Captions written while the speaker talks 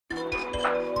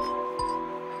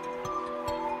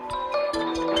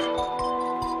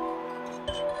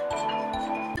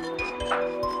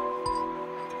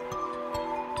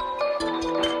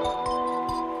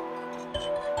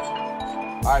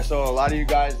Alright, so a lot of you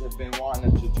guys have been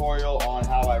wanting a tutorial on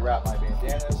how I wrap my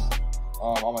bandanas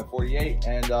on my 48,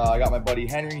 and I got my buddy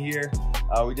Henry here.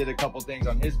 We did a couple things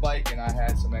on his bike, and I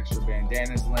had some extra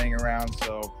bandanas laying around,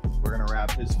 so we're gonna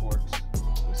wrap his forks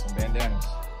with some bandanas.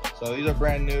 So these are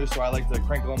brand new, so I like to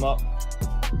crinkle them up,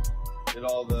 get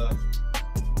all the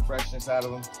freshness out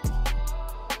of them.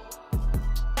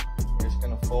 You're just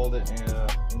gonna fold it into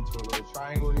a little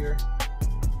triangle here.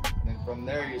 And then from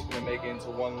there, you're just gonna make it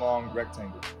into one long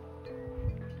rectangle.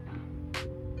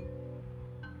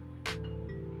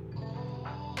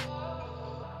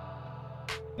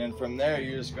 And from there,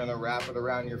 you're just gonna wrap it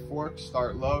around your fork.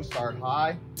 Start low, start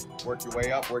high, work your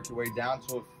way up, work your way down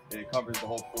so it covers the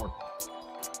whole fork.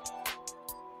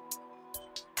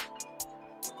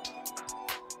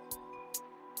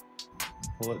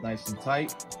 Pull it nice and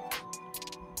tight.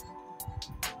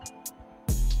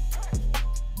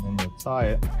 And then you'll tie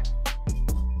it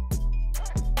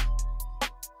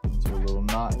into a little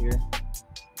knot here.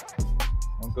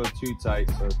 Don't go too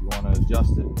tight, so if you want to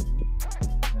adjust it.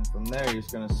 And from there, you're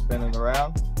just going to spin it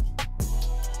around.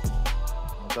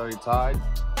 It's already tied.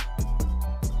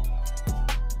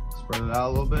 Spread it out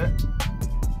a little bit.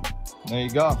 There you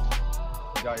go.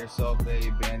 You got yourself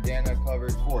a bandana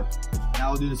covered fork.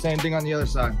 Now we'll do the same thing on the other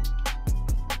side.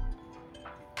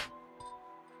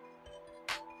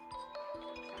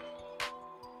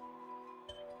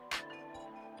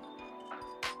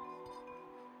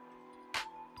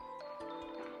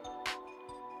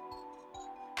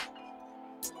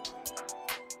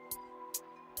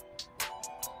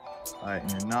 Tighten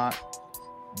your knot.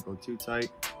 Don't go too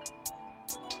tight.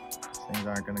 Things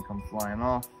aren't going to come flying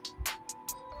off.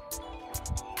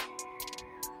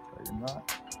 Tighten your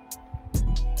knot.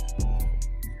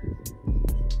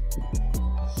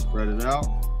 Spread it out.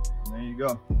 And there you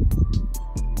go.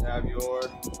 You have your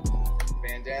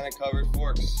bandana covered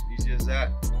forks. Easy as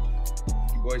that.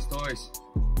 Nickyboys Toyz.